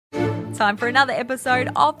Time for another episode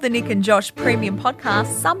of the Nick and Josh Premium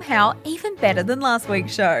Podcast, somehow even better than last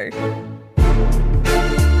week's show.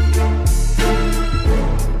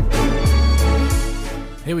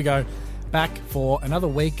 Here we go, back for another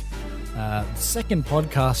week, second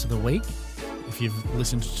podcast of the week. If you've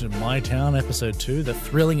listened to My Town episode 2, the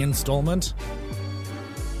thrilling installment.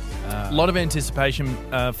 A lot of anticipation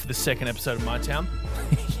for the second episode of My Town.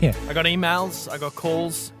 Yeah. I got emails, I got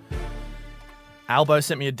calls. Albo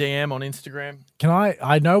sent me a DM on Instagram.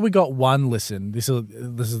 I know we got one listen. This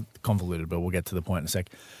is convoluted, but we'll get to the point in a sec.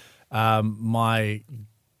 My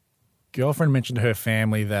girlfriend mentioned her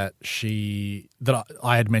family that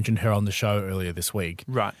I had mentioned her on the show earlier this week.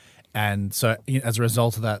 Right. And so as a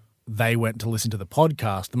result of that, they went to listen to the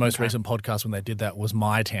podcast. The most recent podcast when they did that was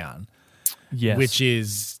My Town. Yes. Which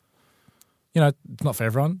is, it's not for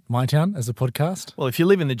everyone, My Town as a podcast. Well, if you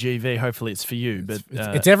live in the GV, hopefully it's for you. But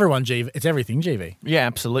It's everyone GV. It's everything GV. Yeah,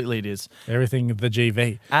 absolutely it is. Everything the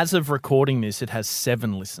GV. As of recording this, it has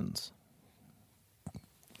 7 listens.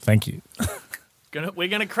 Thank you. We're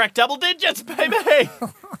going to crack double digits, baby!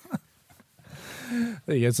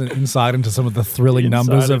 There you go. It's an insight into some of the thrilling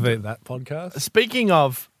numbers of that podcast. Speaking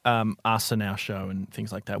of us and our show and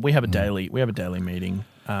things like that, we have a daily meeting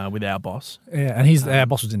with our boss. Yeah, and our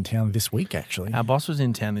boss was in town this week, actually. Our boss was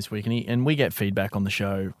in town this week, and we get feedback on the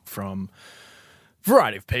show from a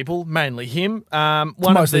variety of people, mainly him. It's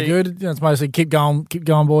mostly good. It's mostly keep going,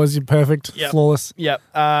 boys. You're perfect, flawless. Yep.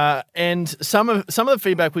 And some of the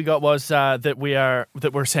feedback we got was that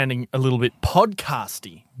we're sounding a little bit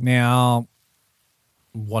podcasty. Now,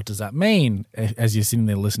 what does that mean as you're sitting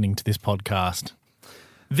there listening to this podcast?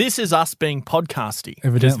 This is us being podcasty.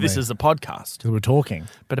 Evidently. This is a podcast. Because we're talking.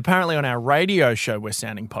 But apparently on our radio show, we're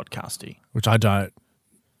sounding podcasty. Which I don't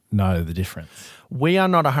know the difference. We are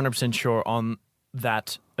not 100% sure on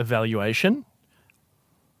that evaluation.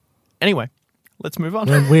 Anyway, let's move on.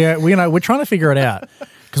 We're trying to figure it out.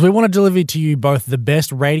 Because we want to deliver to you both the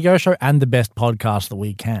best radio show and the best podcast that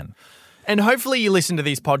we can. And hopefully you listen to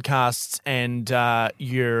these podcasts and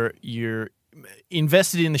you're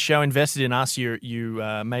invested in the show, invested in us.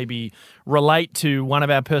 You maybe relate to one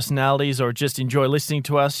of our personalities or just enjoy listening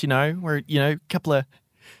to us. We're a couple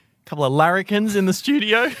of larrikins in the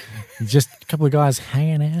studio. Just a couple of guys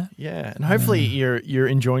hanging out. Yeah, and hopefully you're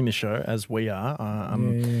enjoying the show as we are.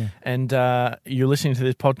 And you're listening to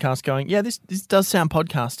this podcast going, yeah, this does sound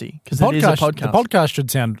podcasty because it is a podcast. The podcast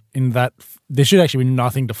should sound in that there should actually be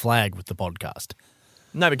nothing to flag with the podcast.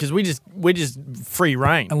 No, because we're just free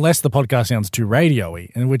reign. Unless the podcast sounds too radio-y,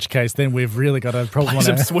 in which case then we've really got a problem. Play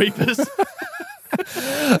some sweepers.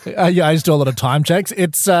 I just do a lot of time checks.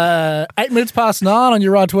 It's 8 minutes past 9 on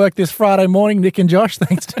your ride to work this Friday morning, Nick and Josh.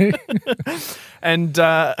 Thanks to and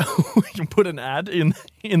we can put an ad in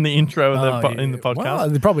the intro of in the podcast. Well,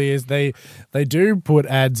 there probably is. They do put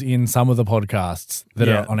ads in some of the podcasts that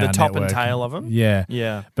are on our network. The top and tail of them.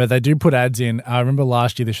 Yeah. But they do put ads in. I remember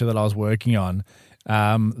last year the show that I was working on.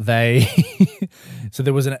 So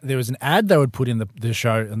there was an ad they would put in the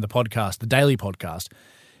show and the podcast, the daily podcast.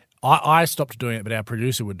 I stopped doing it, but our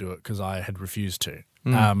producer would do it because I had refused to.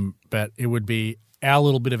 But it would be our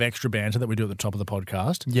little bit of extra banter that we do at the top of the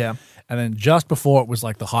podcast. Yeah. And then just before it was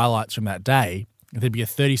like the highlights from that day, there'd be a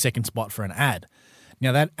 30-second spot for an ad.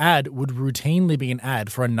 Now that ad would routinely be an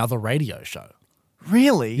ad for another radio show.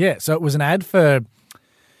 Really? Yeah. So it was an ad for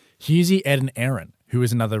Husey, Ed and Aaron, who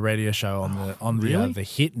is another radio show on the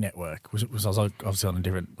Hit Network. Was obviously on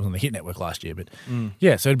the Hit Network last year, but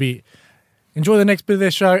yeah. So it'd be enjoy the next bit of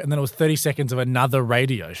their show, and then it was 30 seconds of another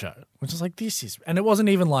radio show, which is like and it wasn't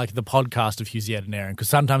even like the podcast of Husey, Ed and Aaron, because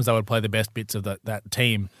sometimes they would play the best bits of that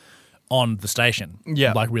team on the station,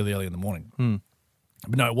 like really early in the morning.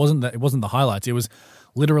 But no, it wasn't the highlights. It was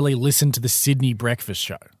literally listen to the Sydney breakfast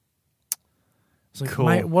show. It's like, cool.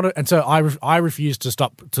 Mate, and so I refused to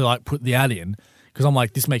stop to put the ad in. Because I'm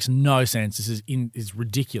like, this makes no sense. This is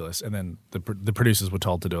ridiculous. And then the producers were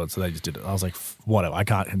told to do it, so they just did it. I was like, whatever. I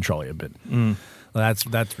can't control you, but that's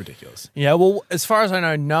ridiculous. Yeah. Well, as far as I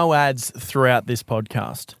know, no ads throughout this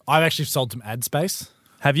podcast. I've actually sold some ad space.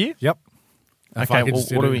 Have you? Yep. Okay. Well,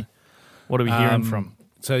 what are we hearing from?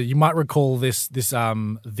 So you might recall this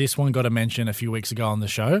one got a mention a few weeks ago on the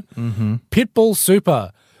show. Mm-hmm. Pitbull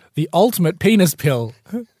Super, the ultimate penis pill,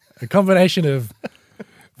 a combination of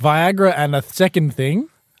Viagra and a second thing. You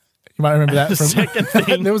might remember that. The second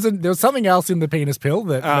thing. there was something else in the penis pill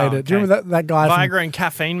that made it. Okay. Do you remember that guy? Viagra and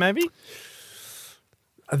caffeine, maybe?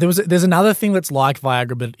 There's another thing that's like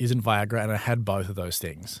Viagra, but it isn't Viagra, and it had both of those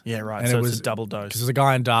things. Yeah, right. And so it was a double dose. Because there's a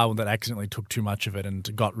guy in Darwin that accidentally took too much of it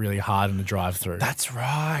and got really hard in the drive-through. That's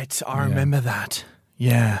right. I remember that.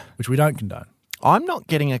 Yeah. Which we don't condone. I'm not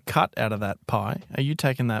getting a cut out of that pie. Are you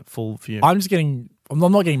taking that full view? I'm not getting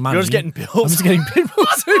money. You're just getting pills. I'm just getting Pitbull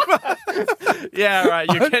Super. Yeah, right.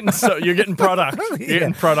 You're getting product. You're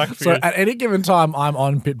getting product. For So your- at any given time, I'm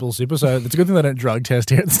on Pitbull Super. So it's a good thing they don't drug test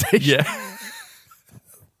here at the station. yeah.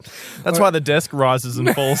 That's why the desk rises and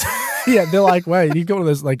falls. Yeah, they're like, wait, you've got one of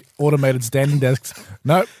those like automated standing desks.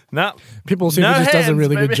 Nope. No. Pitbull Super No just does a hands,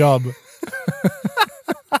 really baby. good job.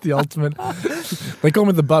 The ultimate. They call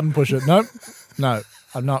me the button pusher. Nope. No,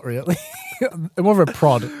 I'm not really. I'm more of a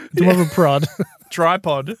prod. More of a prod.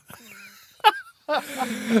 Tripod.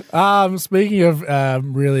 Speaking of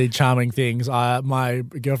really charming things, my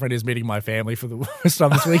girlfriend is meeting my family for the first time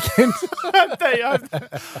this weekend. I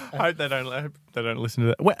hope they don't listen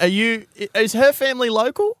to that. Wait, is her family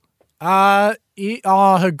local? Her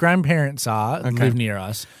grandparents live near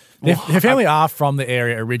us. Her family are from the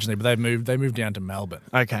area originally, but they moved down to Melbourne.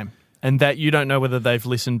 Okay. And that you don't know whether they've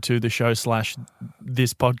listened to the show /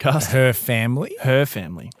 this podcast. Her family? Her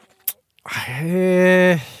family.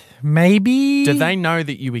 Maybe. Do they know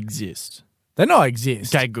that you exist? They know I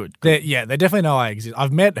exist. Okay, good. They definitely know I exist.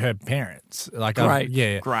 I've met her parents.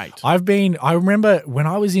 Great. Great. I remember when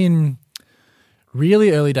I was in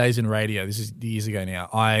really early days in radio, this is years ago now,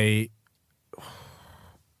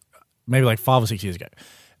 maybe like 5 or 6 years ago,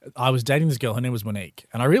 I was dating this girl. Her name was Monique,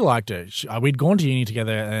 and I really liked her. We'd gone to uni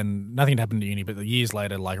together, and nothing had happened to uni. But years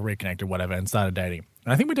later, like reconnected, whatever, and started dating.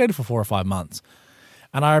 And I think we dated for 4 or 5 months.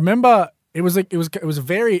 And I remember it was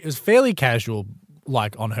fairly casual,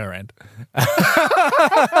 like on her end.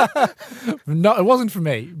 No, it wasn't for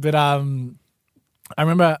me. But I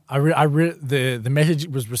remember the message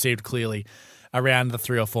was received clearly around the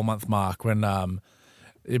 3 or 4 month mark when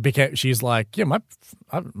it became. She's like, yeah, my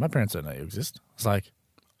parents don't know you exist. It's like.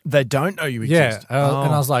 They don't know you exist. Yeah,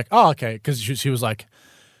 and I was like, oh, okay, because she was like,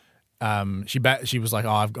 she was like, oh,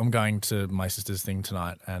 I'm going to my sister's thing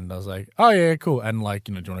tonight, and I was like, oh yeah, cool, and like,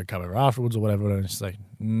 do you want to come over afterwards or whatever? And she's like,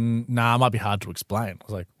 nah, it might be hard to explain. I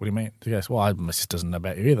was like, what do you mean? She goes, well, my sister doesn't know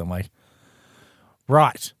about you either. I'm like,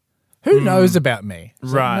 right, who knows about me? I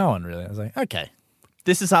was like, Right. no one really. I was like, okay,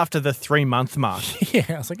 This is after the 3 month mark. yeah.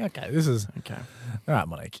 I was like, okay, this is Okay. all right,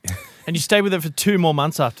 Monique. And you stayed with her for 2 more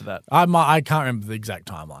months after that. I can't remember the exact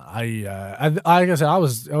timeline. Like I said, I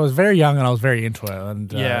was very young and I was very into her,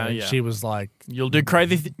 and Yeah. she was like, You'll do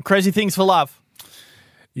crazy things for love.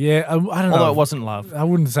 yeah, I don't know. Although it wasn't love. I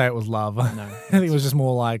wouldn't say it was love. No. I think it was just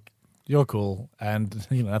more like, you're cool, and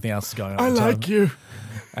nothing else is going on. you.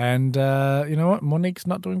 And you know what? Monique's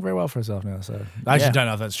not doing very well for herself now. So I actually Yeah. don't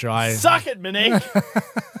know if that's true. Suck it, Monique.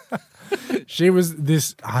 She was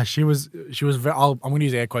this. She was very. I'm going to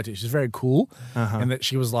use air quotes. She's very cool, and that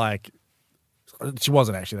she was like. She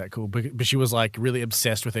wasn't actually that cool, but she was like really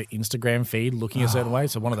obsessed with her Instagram feed, looking a certain way.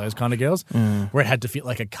 So one of those kind of girls, where it had to fit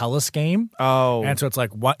like a color scheme. Oh. And so it's like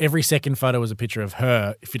every second photo was a picture of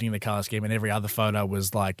her fitting the color scheme, and every other photo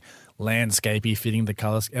was like landscapey fitting the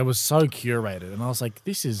color scheme. It was so curated, and I was like,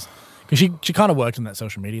 "This is," because she kind of worked in that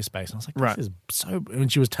social media space, and I was like, "This Right. is so." When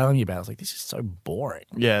she was telling me about it, I was like, "This is so boring."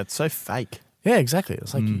 Yeah, it's so fake. Yeah, exactly.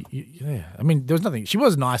 It's like, yeah. I mean, there was nothing. She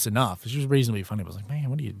was nice enough. She was reasonably funny. I was like, man,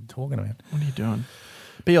 what are you talking about? What are you doing?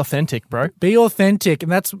 Be authentic, bro. Be authentic,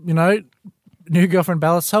 and that's new girlfriend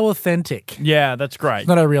Bella, so authentic. Yeah, that's great. It's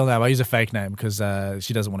not her real name. I use a fake name because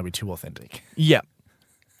she doesn't want to be too authentic. Yeah.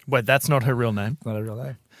 Wait, that's not her real name. It's not her real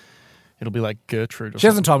name. It'll be like Gertrude or She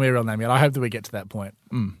hasn't told me her real name yet. I hope that we get to that point.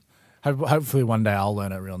 Hopefully one day I'll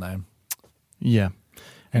learn her real name. Yeah.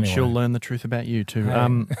 And Anyway. she'll learn the truth about you too.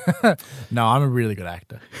 No, I'm a really good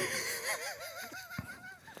actor.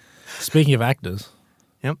 Speaking of actors.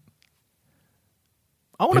 Yep.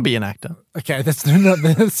 I want to be an actor. Okay, that's not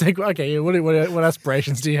the segue. Okay, what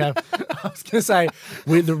aspirations do you have? I was going to say,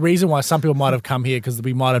 the reason why some people might have come here, because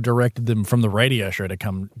we might have directed them from the radio show to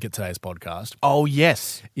come get today's podcast, Oh,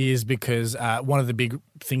 yes. is because one of the big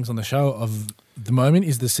things on the show of the moment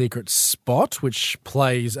is The Secret Spot, which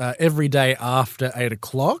plays every day after 8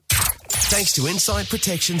 o'clock. Thanks to Inside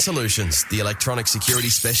Protection Solutions, the electronic security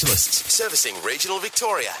specialists servicing regional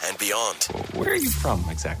Victoria and beyond. Where are you from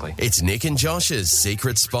exactly? It's Nick and Josh's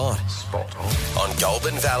Secret Spot on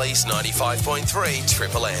Goulburn Valley's 95.3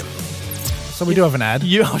 Triple M. So we do have an ad.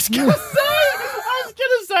 I was going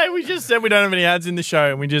to say, we just said we don't have any ads in the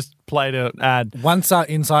show and we just played an ad. Once our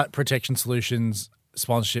Insight Protection Solutions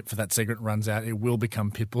sponsorship for that segment runs out, it will become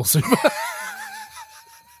Pitbull Super.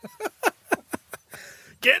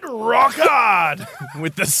 Get rock hard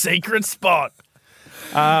with the secret spot.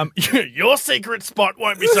 Your secret spot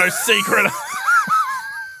won't be so secret.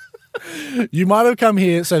 You might have come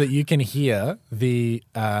here so that you can hear the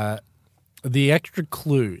the extra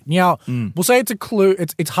clue. Now, we'll say it's a clue.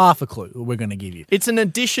 It's half a clue we're going to give you. It's an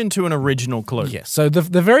addition to an original clue. Yes. So the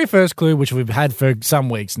very first clue, which we've had for some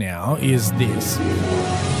weeks now, is this.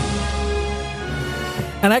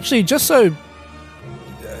 And actually, just so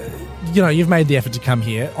you've made the effort to come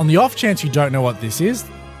here, on the off chance you don't know what this is,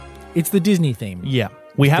 it's the Disney theme. Yeah.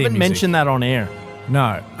 We haven't music. mentioned that on air.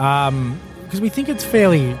 No. Because we think it's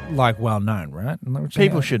fairly, well known, right?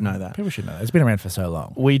 People should know that. People should know that. It's been around for so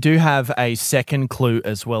long. We do have a second clue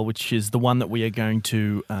as well, which is the one that we are going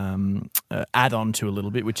to add on to a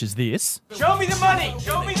little bit, which is this. Show me the money!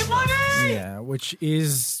 Show me the money! Yeah, which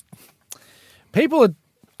is people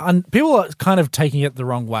are kind of taking it the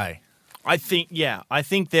wrong way. I think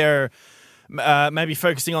they're maybe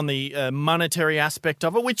focusing on the monetary aspect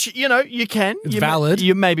of it, which, you can. It's valid.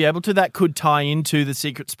 You may be able to. That could tie into the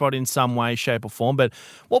secret spot in some way, shape or form. But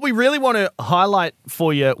what we really want to highlight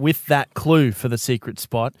for you with that clue for the secret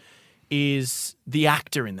spot is the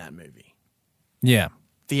actor in that movie. Yeah.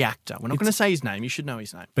 The actor. We're not going to say his name. You should know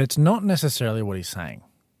his name. But it's not necessarily what he's saying.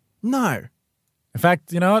 No. In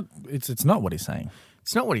fact, you know what? It's not what he's saying.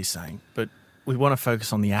 It's not what he's saying, but we want to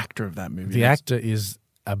focus on the actor of that movie. The actor is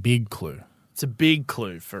a big clue. It's a big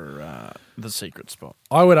clue for the secret spot.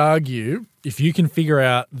 I would argue if you can figure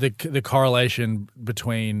out the correlation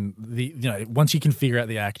between once you can figure out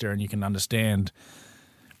the actor and you can understand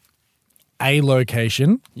a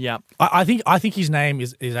location. Yeah, I think his name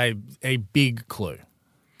is a big clue.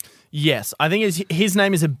 Yes, I think his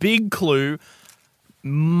name is a big clue,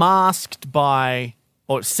 masked by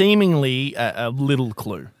or seemingly a little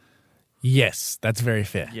clue. Yes, that's very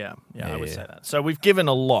fair. Yeah, I would say that. So we've given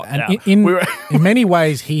a lot. And now. in many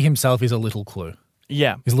ways, he himself is a little clue.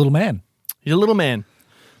 Yeah. He's a little man. He's a little man.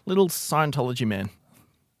 Little Scientology man.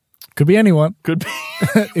 Could be anyone. Could be.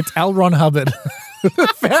 It's L. Ron Hubbard,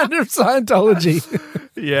 the founder of Scientology.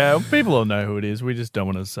 Yeah, people will know who it is. We just don't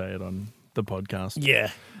want to say it on the podcast.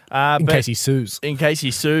 Yeah. In case he sues. In case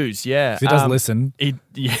he sues, yeah. He does listen.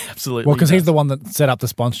 Yeah, absolutely. Well, because he's the one that set up the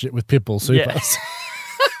sponsorship with Pitbull Super. Yeah.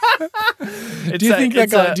 Do you think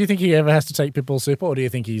do you think he ever has to take Pitbull Super, or do you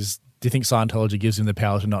think Scientology gives him the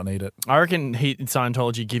power to not need it? I reckon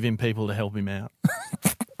Scientology give him people to help him out.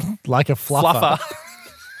 Like a fluffer.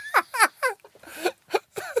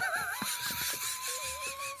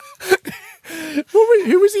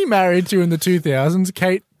 Who was he married to in the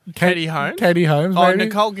 2000s? Katie Holmes. Katie Holmes. Oh, maybe?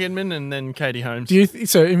 Nicole Kidman and then Katie Holmes. Do you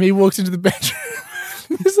so? If he walks into the bedroom,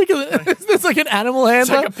 there's like an animal handler.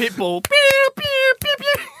 It's like a pit bull. Pew, pew, pew,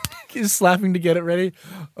 pew. He's slapping to get it ready.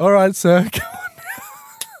 All right, sir. Come on.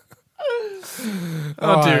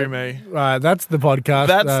 Oh, dear me. Right, that's the podcast.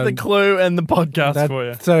 That's the clue and the podcast for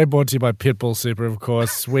you. So brought to you by Pitbull Super, of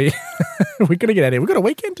course. We're going to get out of here. We've got a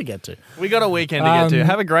weekend to get to. We got a weekend to get to.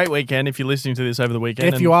 Have a great weekend if you're listening to this over the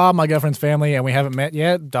weekend. If you are my girlfriend's family and we haven't met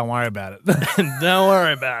yet, don't worry about it. Don't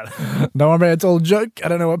worry about it. Don't worry about it. It's all a joke. I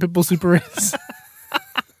don't know what Pitbull Super is.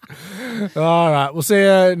 All right. We'll see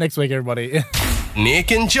you next week, everybody.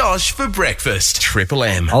 Nick and Josh for breakfast. Triple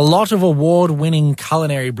M. A lot of award-winning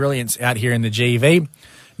culinary brilliance out here in the GV.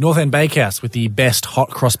 North End Bakehouse with the best hot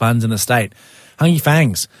cross buns in the state. Hungry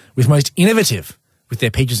Fangs with most innovative with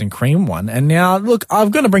their peaches and cream one. And now, look,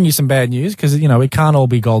 I've got to bring you some bad news because, it can't all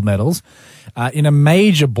be gold medals. In a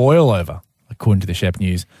major boil-over, according to the Shep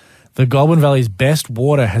News, the Goulburn Valley's best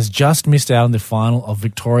water has just missed out on the final of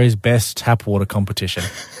Victoria's best tap water competition.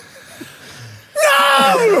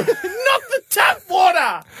 No! Not the tap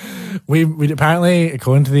water! We apparently,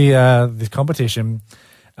 according to the this competition,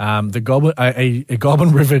 the Goulburn a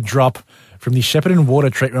Goulburn River drop from the Shepparton Water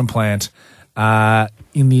Treatment Plant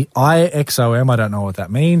in the IXOM, I don't know what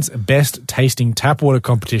that means, best tasting tap water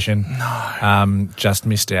competition. No. Just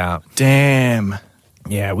missed out. Damn.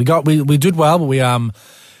 Yeah, we did well, but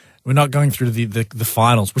we're not going through the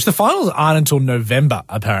finals, which the finals aren't until November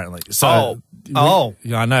apparently. So yeah,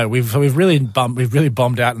 I know. We've really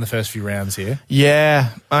bombed out in the first few rounds here. Yeah.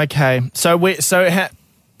 Okay. So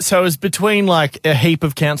it's between like a heap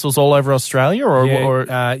of councils all over Australia, or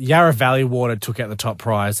Yarra Valley Water took out the top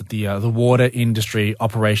prize at the Water Industry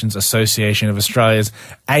Operations Association of Australia's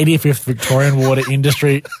 85th Victorian Water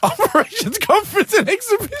Industry Operations Conference and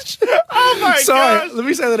Exhibition. Oh my god! Let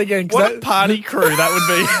me say that again. What a party crew that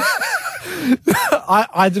would be.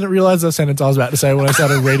 I didn't realize the sentence I was about to say when I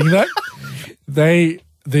started reading that. The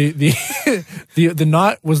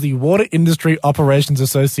night was the Water Industry Operations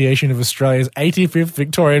Association of Australia's 85th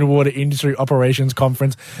Victorian Water Industry Operations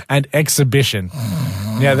Conference and Exhibition.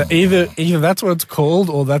 Now, either that's what it's called,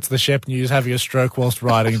 or that's the Shep News having a stroke whilst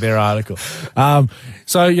writing their article.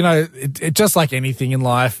 So it just like anything in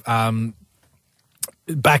life,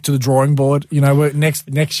 back to the drawing board. You know,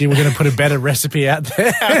 next year we're going to put a better recipe out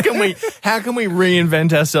there. How can we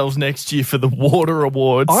reinvent ourselves next year for the water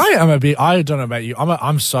awards? I don't know about you.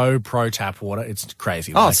 I'm so pro tap water. It's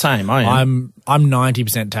crazy. Oh, same. I am. I'm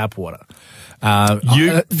 90% tap water.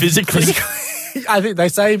 Physically. I think they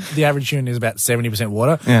say the average human is about 70%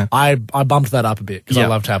 water. Yeah. I bumped that up a bit because I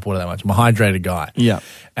love tap water that much. I'm a hydrated guy. Yeah.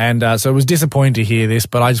 And so it was disappointing to hear this,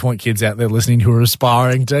 but I just want kids out there listening who are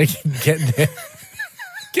aspiring to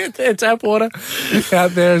get their tap water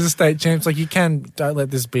out there as a state champs. Like, don't let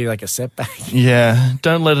this be like a setback. Yeah,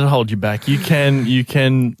 don't let it hold you back. You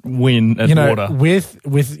can win at water.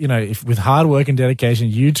 With hard work and dedication,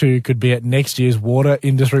 you too could be at next year's Water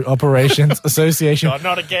Industry Operations Association God,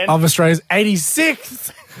 not again. of Australia's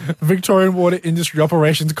 86th Victorian Water Industry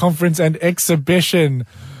Operations Conference and Exhibition.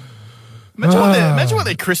 Imagine what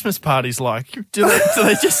their Christmas party's like. Do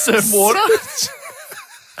they just serve water?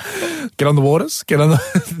 Get on the waters.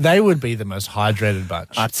 They would be the most hydrated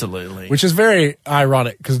bunch. Absolutely. Which is very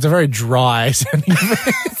ironic because it's a very dry sounding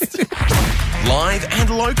event. Live and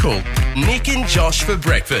local. Nick and Josh for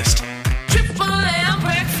breakfast. Triple M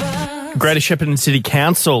breakfast. Greater Shepparton City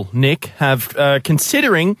Council, Nick, have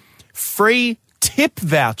considering free tip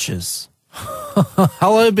vouchers.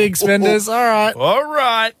 Hello, big spenders. All right. All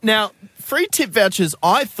right. Now, free tip vouchers,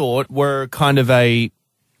 I thought, were kind of a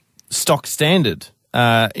stock standard.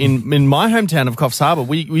 In my hometown of Coffs Harbour,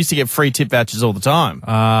 we used to get free tip vouchers all the time.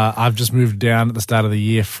 I've just moved down at the start of the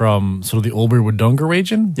year from sort of the Albury-Wodonga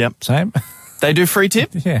region. Yep. Same. They do free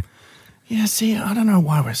tip? Yeah. Yeah, see, I don't know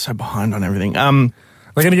why we're so behind on everything.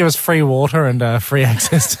 They're going to give us free water and free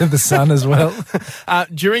access to the sun as well.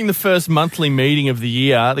 During the first monthly meeting of the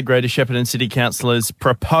year, the Greater Shepparton City Councillors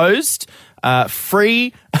proposed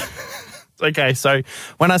free... Okay, so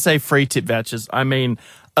when I say free tip vouchers, I mean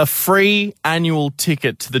a free annual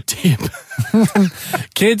ticket to the tip.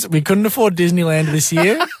 Kids, we couldn't afford Disneyland this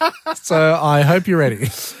year, so I hope you're ready.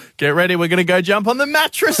 Get ready, we're going to go jump on the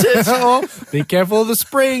mattresses. Be careful of the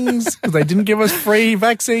springs, because they didn't give us free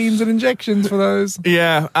vaccines and injections for those.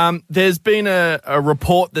 Yeah, there's been a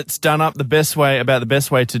report that's done up the best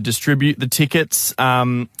way to distribute the tickets.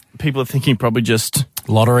 People are thinking probably just...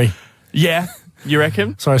 Lottery. Yeah. You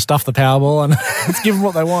reckon? Sorry, stuff the Powerball and let's give them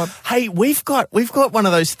what they want. Hey, we've got one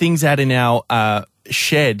of those things out in our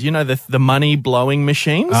shed. You know, the money blowing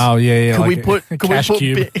machines. Oh yeah. Can like we put a cash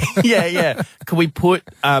cube? Yeah. Can we put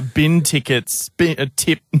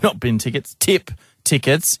tip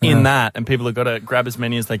tickets in that, and people have got to grab as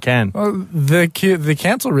many as they can. Well, the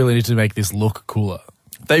council really need to make this look cooler.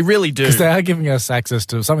 They really do. Because they are giving us access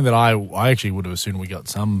to something that I actually would have assumed we got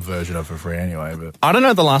some version of for free anyway. But I don't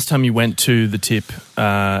know the last time you went to the tip,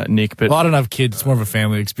 Nick, but... Well, I don't have kids. It's more of a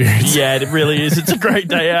family experience. Yeah, it really is. It's a great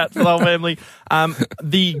day out for the whole family.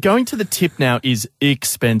 The going to the tip now is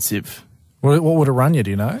expensive. What would it run you,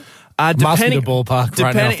 do you know? Must be the ballpark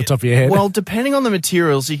right now off the top of your head. Well, depending on the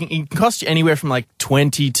materials, it can cost you anywhere from like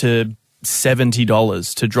 $20 to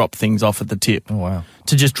 $70 to drop things off at the tip. Oh, wow.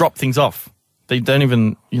 To just drop things off. They don't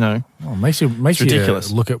even, Well, it makes you ridiculous.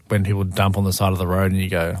 Look at when people dump on the side of the road and you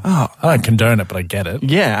go, I don't condone it, but I get it.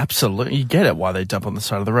 Yeah, absolutely. You get it why they dump on the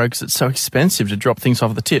side of the road because it's so expensive to drop things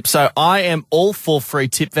off at the tip. So I am all for free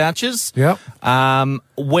tip vouchers. Yep.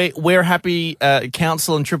 We're happy,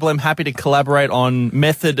 Council and Triple M happy to collaborate on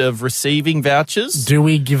method of receiving vouchers. Do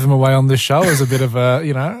we give them away on this show as a bit of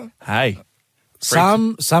a, Hey.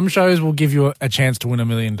 Some shows will give you a chance to win $1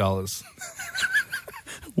 million.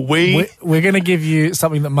 We're going to give you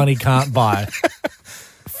something that money can't buy.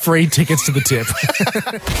 Free tickets to the tip.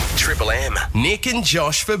 Triple M, Nick and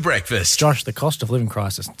Josh for breakfast. Josh, the cost of living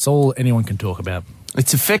crisis. It's all anyone can talk about.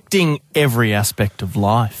 It's affecting every aspect of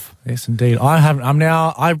life. Yes, indeed.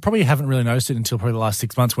 I probably haven't really noticed it until probably the last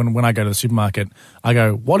 6 months when I go to the supermarket. I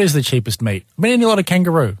go, what is the cheapest meat? I've been eating a lot of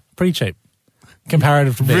kangaroo. Pretty cheap.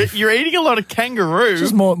 Comparative to beef. You're eating a lot of kangaroo?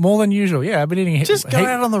 Just more than usual. Yeah, I've been eating... Just go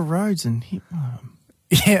out on the roads and hit...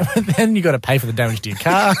 Yeah, but then you got to pay for the damage to your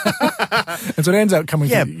car. And so it ends up coming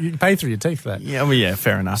through, you pay through your teeth for that. Yeah, well, yeah,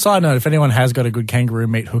 fair enough. Side note, if anyone has got a good kangaroo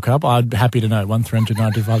meat hookup, I'd be happy to know.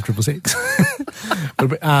 1-300-925-666.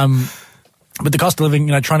 But the cost of living,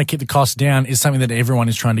 trying to keep the costs down is something that everyone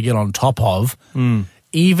is trying to get on top of.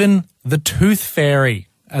 Even the tooth fairy,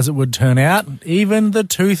 as it would turn out, even the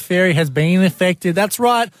tooth fairy has been affected. That's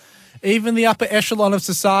right. Even the upper echelon of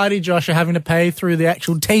society, Josh, are having to pay through the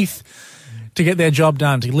actual teeth to get their job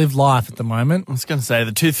done, to live life at the moment. I was going to say,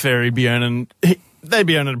 the tooth fairy they'd be earning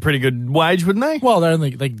a pretty good wage, wouldn't they? Well,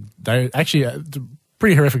 they actually,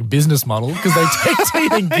 pretty horrific business model because they take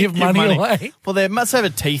teeth and give money away. Well, they must have a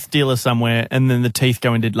teeth dealer somewhere, and then the teeth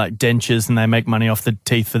go into like dentures, and they make money off the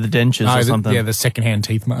teeth for the dentures or something. Yeah, the secondhand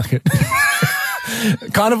teeth market.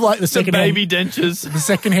 Kind of like the secondhand baby dentures. the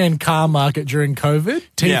secondhand car market during COVID.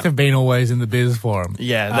 Teeth have been always in the biz for them.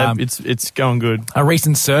 Yeah, it's going good. A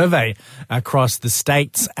recent survey across the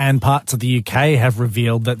States and parts of the UK have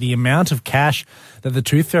revealed that the amount of cash that the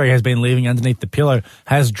Tooth Fairy has been leaving underneath the pillow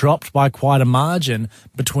has dropped by quite a margin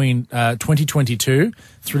between 2022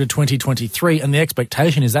 through to 2023, and the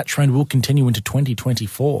expectation is that trend will continue into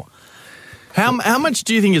 2024. How much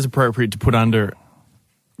do you think is appropriate to put under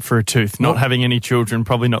for a tooth? Not having any children,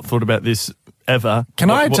 probably not thought about this ever.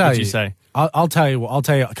 What would you say? I'll tell you.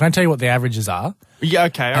 Can I tell you what the averages are? Yeah,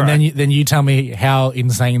 okay, all and right. then you tell me how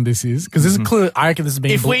insane this is, because this is clear. I reckon this has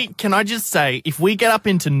been. Can I just say, if we get up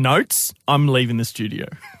into notes, I'm leaving the studio.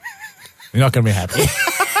 You're not going to be happy.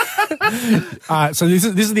 So this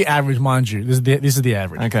is the average, mind you. This is the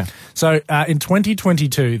average. Okay. So in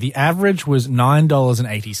 2022, the average was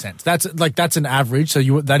 $9.80. That's an average.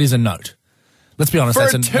 So that is a note. Let's be honest.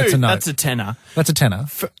 That's a note. That's a tenner. That's a tenner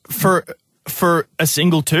For a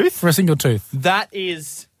single tooth. for a single tooth.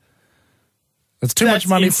 That's That's too much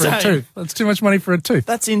money for a insane. tooth. That's too much money for a tooth.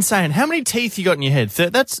 That's insane. How many teeth you got in your head?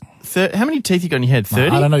 How many teeth you got in your head?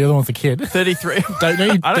 30? I don't know. You're the one with the kid. 33.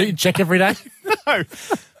 Don't you check every day? No.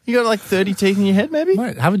 You got like 30 teeth in your head, maybe?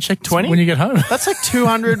 Mate, have a check 20 when you get home. That's like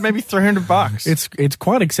 200, maybe $300. It's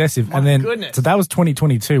quite excessive. And then goodness. so that was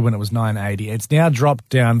 2022 when it was $9.80. It's now dropped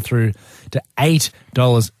down through to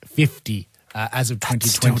 $8.50 as of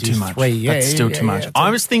 2023. Yeah, That's still too much. I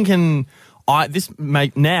was thinking this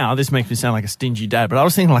makes me sound like a stingy dad, but I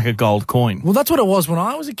was thinking like a gold coin. Well, that's what it was when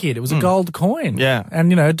I was a kid. It was a gold coin. Yeah. And,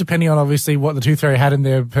 depending on obviously what the Tooth Fairy had in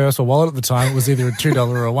their purse or wallet at the time, it was either a $2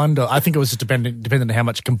 or a $1. I think it was just dependent on how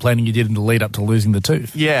much complaining you did in the lead up to losing the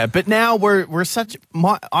tooth. Yeah, but now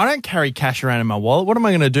I don't carry cash around in my wallet. What am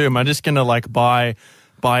I going to do? Am I just going to like buy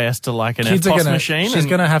Esther like an FPOS machine? She's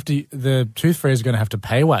going to have to, the Tooth Fairy is going to have to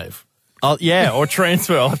pay wave. Or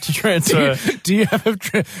transfer. I'll have to transfer. Do you have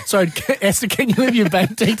sorry, Esther, can you leave your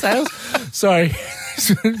bank details? Sorry.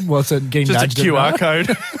 What's it? Getting Just a QR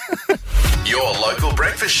code. Your local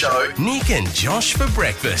breakfast show, Nick and Josh for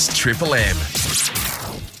breakfast, Triple M.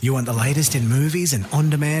 You want the latest in movies and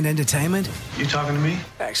on-demand entertainment? You talking to me?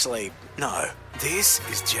 Actually, no. This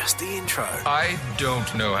is just the intro. I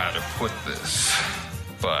don't know how to put this,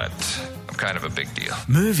 but I'm kind of a big deal.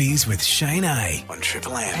 Movies with Shane A on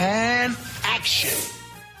Triple M. And action.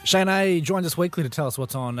 Shane A joins us weekly to tell us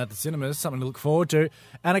what's on at the cinemas, something to look forward to,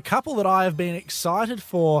 and a couple that I have been excited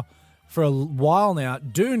for a while now.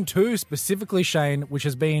 Dune 2 specifically, Shane, which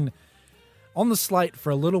has been on the slate for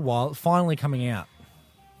a little while, finally coming out.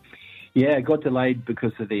 Yeah, it got delayed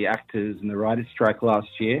because of the actors and the writers' strike last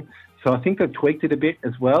year. So I think they've tweaked it a bit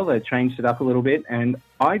as well. They changed it up a little bit. And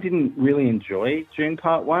I didn't really enjoy Dune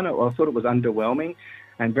Part 1. I thought it was underwhelming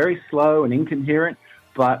and very slow and incoherent.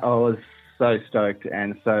 But I was so stoked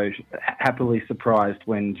and so happily surprised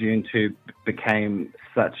when Dune 2 became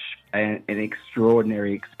such an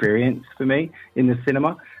extraordinary experience for me in the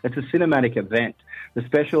cinema. It's a cinematic event. The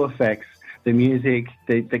special effects, the music,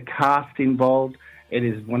 the cast involved, it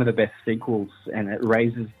is one of the best sequels, and it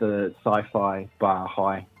raises the sci-fi bar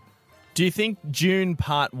high. Do you think Dune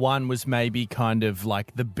Part 1 was maybe kind of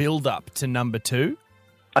like the build-up to number 2?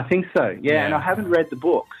 I think so, yeah. And I haven't read the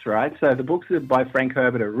books, right? So the books by Frank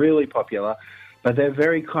Herbert are really popular, but they're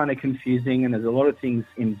very kind of confusing, and there's a lot of things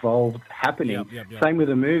involved happening. Yep. Same with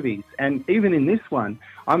the movies. And even in this one,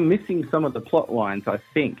 I'm missing some of the plot lines, I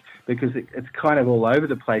think, because it's kind of all over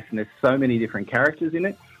the place, and there's so many different characters in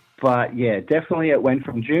it. But yeah, definitely it went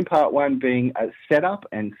from Dune Part 1 being a setup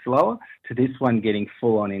and slower to this one getting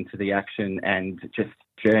full on into the action and just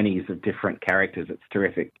journeys of different characters. It's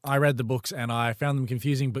terrific. I read the books and I found them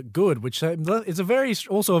confusing but good, which is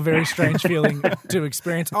also a very strange feeling to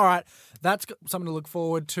experience. All right, that's something to look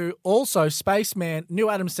forward to. Also, Spaceman,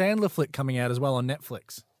 new Adam Sandler flick coming out as well on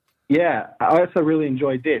Netflix. Yeah, I also really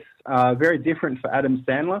enjoyed this. Very different for Adam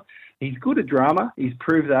Sandler. He's good at drama. He's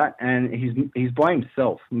proved that, and he's by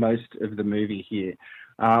himself most of the movie here.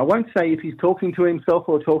 I won't say if he's talking to himself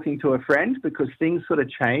or talking to a friend, because things sort of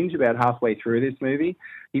change about halfway through this movie.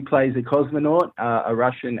 He plays a cosmonaut, a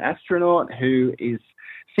Russian astronaut who is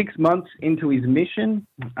 6 months into his mission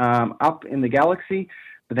up in the galaxy,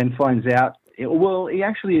 but then finds out, he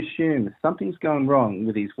actually assumes something's going wrong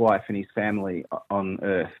with his wife and his family on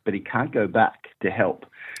Earth, but he can't go back to help.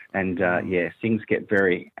 And, things get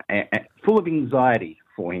very full of anxiety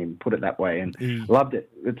for him, put it that way. And loved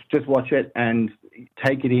it. Let's just watch it and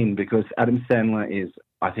take it in, because Adam Sandler is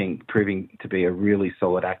I think, proving to be a really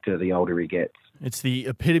solid actor the older he gets. It's the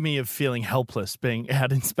epitome of feeling helpless, being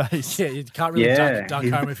out in space. Yeah, you can't really duck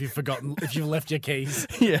home if you've left your keys.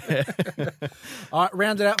 Yeah. All right,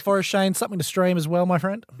 round it out for us, Shane. Something to stream as well, my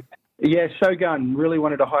friend. Yeah, Shogun. Really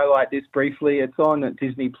wanted to highlight this briefly. It's on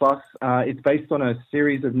Disney Plus. It's based on a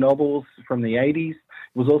series of novels from the 80s. It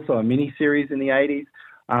was also a mini-series in the 80s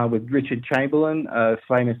with Richard Chamberlain, a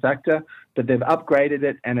famous actor. But they've upgraded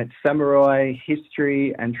it, and it's samurai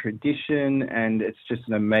history and tradition, and it's just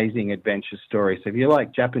an amazing adventure story. So if you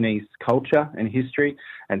like Japanese culture and history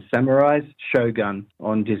and samurais, Shogun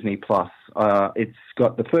on Disney Plus. It's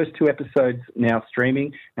got the first 2 episodes now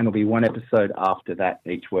streaming, and there'll be 1 episode after that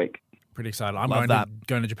each week. Pretty excited. I'm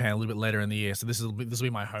going to Japan a little bit later in the year, so this will be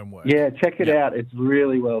my homework. Yeah, check it out. It's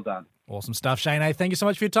really well done. Awesome stuff, Shane. Hey, thank you so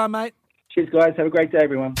much for your time, mate. Cheers, guys. Have a great day,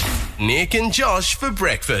 everyone. Nick and Josh for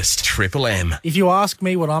breakfast. Triple M. If you ask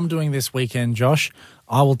me what I'm doing this weekend, Josh,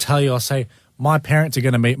 I will tell you, I'll say, my parents are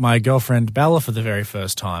going to meet my girlfriend Bella for the very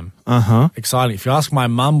first time. Uh-huh. Exciting. If you ask my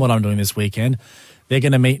mum what I'm doing this weekend, they're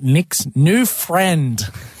going to meet Nick's new friend.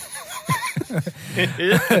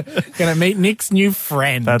 Going to meet Nick's new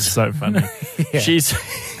friend. That's so funny. Yeah. She's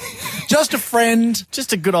just a friend.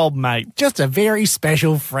 just a good old mate. Just a very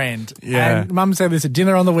special friend. Yeah. And Mum said there's a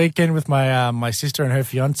dinner on the weekend with my sister and her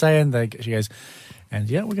fiance, and she goes, and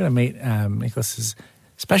yeah, we're going to meet Nicholas's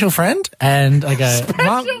special friend. And I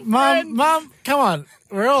go, Mum, come on,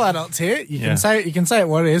 we're all adults here. You can say it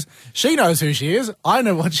what it is. She knows who she is. I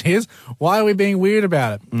know what she is. Why are we being weird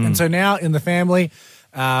about it? And so now in the family,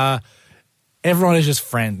 everyone is just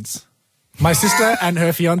friends. My sister and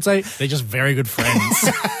her fiance, they're just very good friends.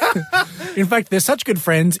 In fact, they're such good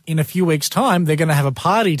friends, in a few weeks' time, they're going to have a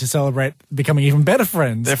party to celebrate becoming even better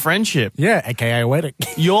friends. Their friendship. Yeah, a.k.a. a wedding.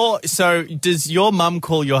 So does your mum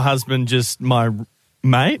call your husband just my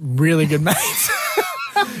mate? Really good mates.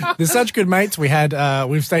 They're such good mates.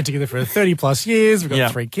 We've stayed together for 30-plus years. We've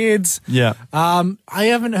got 3 kids. Yeah. I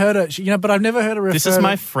haven't heard her, but I've never heard her refer This is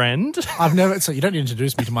my friend? So you don't need to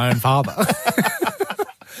introduce me to my own father.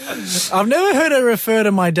 I've never heard her refer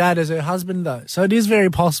to my dad as her husband, though. So it is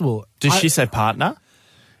very possible. Does she say partner?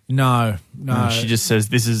 No. She just says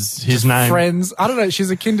this is his name. Friends. I don't know.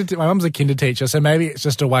 She's my mum's a kinder teacher, so maybe it's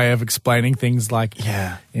just a way of explaining things like,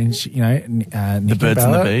 and Nick the birds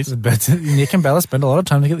and the bees. Nick and Bella spend a lot of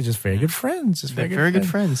time together. Just very good friends. They're very good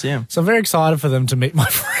friends, yeah. So I'm very excited for them to meet my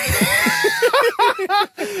friend.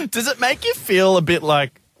 Does it make you feel a bit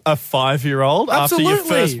like a 5-year-old after your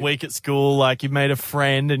first week at school? Like you've made a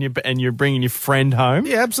friend and you're bringing your friend home?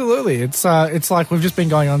 Yeah, absolutely. It's like we've just been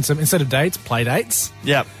going on some, instead of dates, play dates.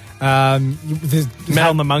 Yep. Met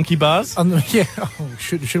on the monkey bars?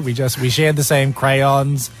 Should we just? We shared the same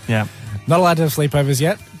crayons. Yeah. Not allowed to have sleepovers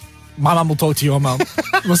yet. My mum will talk to your mum.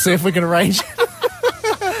 We'll see if we can arrange it.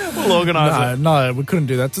 We'll organise it. No, we couldn't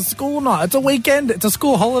do that. It's a school night. It's a weekend. It's a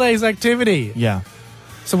school holidays activity. Yeah.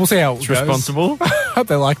 So we'll see how it goes. Responsible. Hope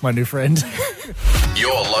they like my new friend.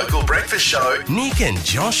 Your local breakfast show, Nick and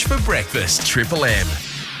Josh for breakfast. Triple M.